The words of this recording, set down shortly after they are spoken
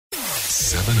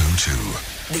702.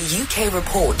 The UK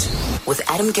Report with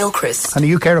Adam Gilchrist. And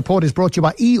the UK Report is brought to you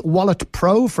by eWallet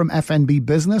Pro from FNB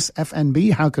Business.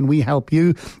 FNB, how can we help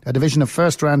you? A division of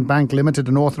First Rand Bank Limited,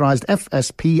 an authorised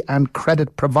FSP and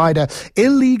credit provider.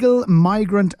 Illegal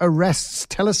migrant arrests.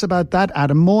 Tell us about that,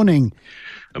 Adam. Morning.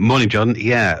 Morning, John.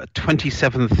 Yeah,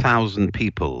 27,000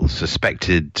 people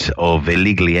suspected of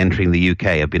illegally entering the UK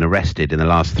have been arrested in the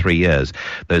last 3 years.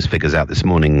 Those figures out this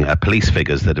morning are police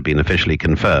figures that have been officially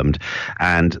confirmed.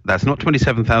 And that's not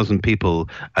 27,000 people,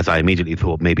 as I immediately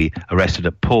thought, maybe arrested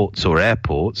at ports or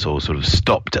airports or sort of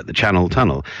stopped at the Channel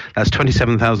Tunnel. That's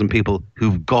 27,000 people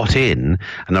who've got in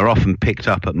and are often picked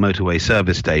up at motorway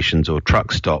service stations or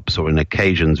truck stops or in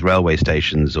occasions railway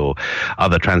stations or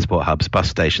other transport hubs, bus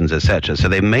stations, etc. So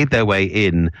they made their way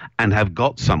in and have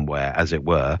got somewhere, as it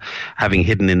were, having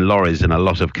hidden in lorries in a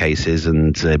lot of cases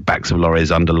and backs of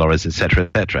lorries, under lorries, etc.,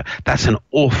 etc. That's an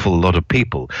awful lot of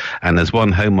people. And as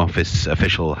one Home Office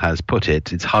official has put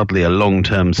it, it's hardly a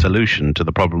long-term solution to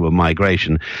the problem of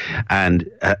migration. And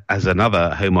as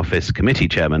another Home Office committee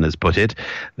chairman has put it,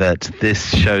 that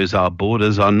this shows our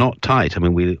borders are not tight. I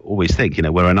mean, we always think,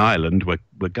 we're an island, we're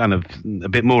kind of a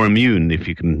bit more immune, if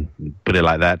you can put it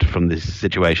like that, from this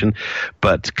situation.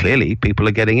 But clearly, people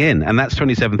are getting in. And that's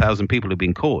 27,000 people who've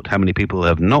been caught. How many people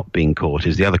have not been caught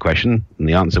is the other question. And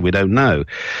the answer, we don't know.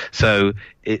 So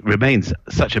it remains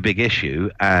such a big issue.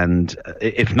 And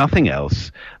if nothing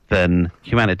else, then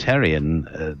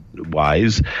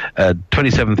humanitarian-wise,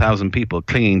 27,000 people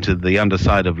clinging to the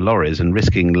underside of lorries and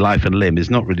risking life and limb is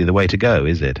not really the way to go,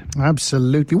 is it?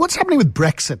 Absolutely. What's happening with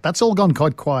Brexit? That's all gone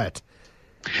quite quiet.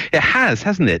 It has,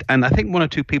 hasn't it? And I think one or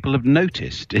two people have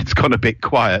noticed it's gone a bit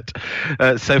quiet.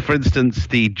 So, for instance,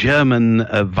 the German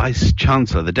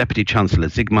Vice-Chancellor, the Deputy Chancellor,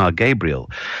 Sigmar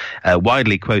Gabriel,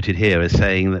 widely quoted here as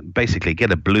saying that basically,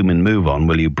 get a bloomin' move on,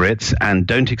 will you, Brits, and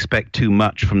don't expect too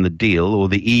much from the deal or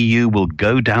the EU will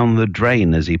go down the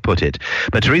drain, as he put it.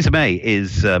 But Theresa May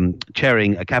is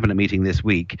chairing a cabinet meeting this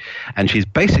week, and she's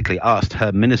basically asked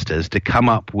her ministers to come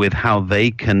up with how they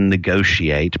can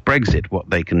negotiate Brexit, what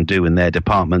they can do in their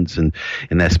departments and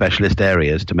in their specialist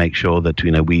areas to make sure that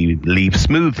we leave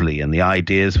smoothly, and the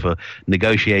ideas for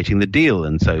negotiating the deal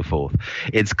and so forth.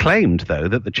 It's claimed, though,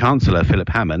 that the Chancellor, Philip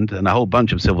Hammond, and a whole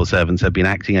bunch of civil servants have been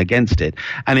acting against it.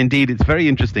 And indeed, it's very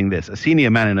interesting this. A senior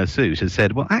man in a suit has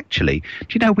said, well, actually,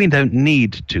 we don't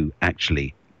need to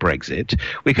actually Brexit.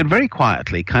 We could very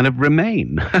quietly kind of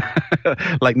remain,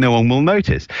 like no one will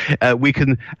notice. We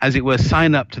can, as it were,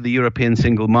 sign up to the European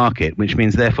single market, which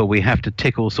means therefore we have to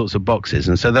tick all sorts of boxes.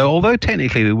 And so although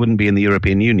technically we wouldn't be in the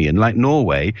European Union, like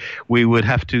Norway, we would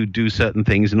have to do certain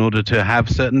things in order to have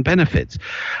certain benefits.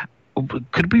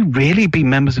 Could we really be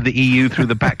members of the EU through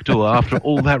the back door after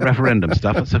all that referendum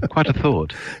stuff? It's quite a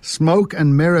thought. Smoke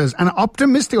and mirrors and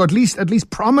optimistic, or at least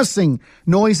promising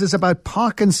noises about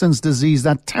Parkinson's disease,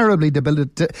 that terribly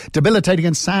debilitating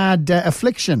and sad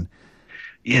affliction.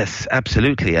 Yes,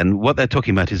 absolutely. And what they're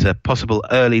talking about is a possible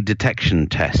early detection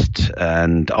test,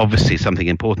 and obviously something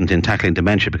important in tackling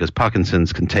dementia, because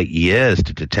Parkinson's can take years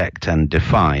to detect and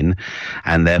define,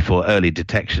 and therefore early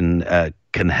detection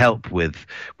can help with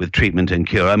treatment and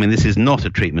cure. I mean, this is not a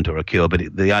treatment or a cure, but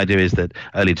the idea is that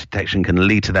early detection can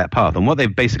lead to that path. And what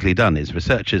they've basically done is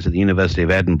researchers at the University of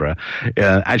Edinburgh,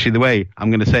 actually the way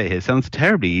I'm going to say it here sounds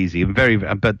terribly easy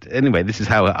and but anyway, this is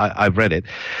how I've read it.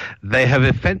 They have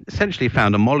essentially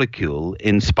found a molecule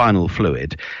in spinal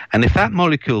fluid, and if that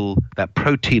molecule, that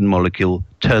protein molecule,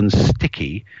 turns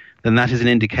sticky, then that is an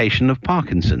indication of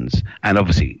Parkinson's. And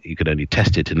obviously, you could only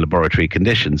test it in laboratory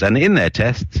conditions. And in their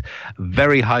tests,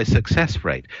 very high success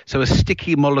rate. So a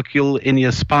sticky molecule in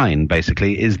your spine,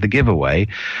 basically, is the giveaway.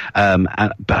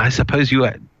 But I suppose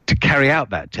to carry out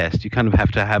that test, you kind of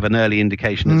have to have an early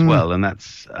indication as well, and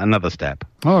that's another step.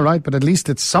 All right, but at least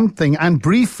it's something. And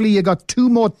briefly, you got two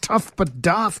more tough but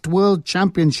daft world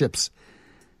championships.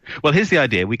 Well, here's the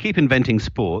idea. We keep inventing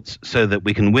sports so that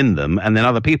we can win them, and then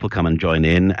other people come and join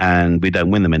in, and we don't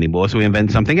win them anymore, so we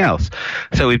invent something else.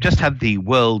 So we've just had the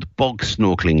World Bog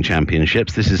Snorkeling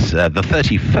Championships. This is the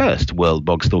 31st World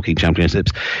Bog Snorkeling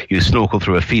Championships. You snorkel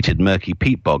through a fetid, murky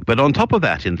peat bog. But on top of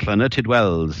that, in Llanwrtyd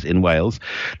Wells in Wales,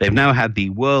 they've now had the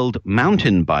World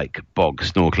Mountain Bike Bog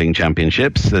Snorkeling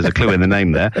Championships. There's a clue in the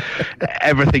name there.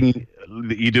 Everything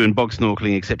that you do in bog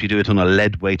snorkeling, except you do it on a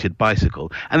lead-weighted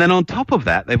bicycle. And then on top of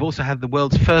that, they've also had the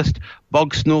world's first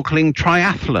bog snorkeling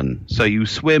triathlon. So you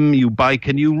swim, you bike,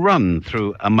 and you run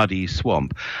through a muddy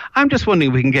swamp. I'm just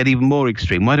wondering if we can get even more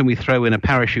extreme. Why don't we throw in a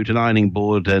parachute and ironing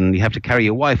board, and you have to carry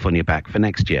your wife on your back for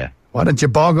next year? Why don't you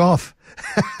bog off?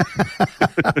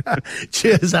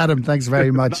 Cheers, Adam. Thanks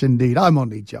very much indeed. I'm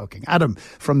only joking. Adam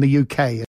from the UK.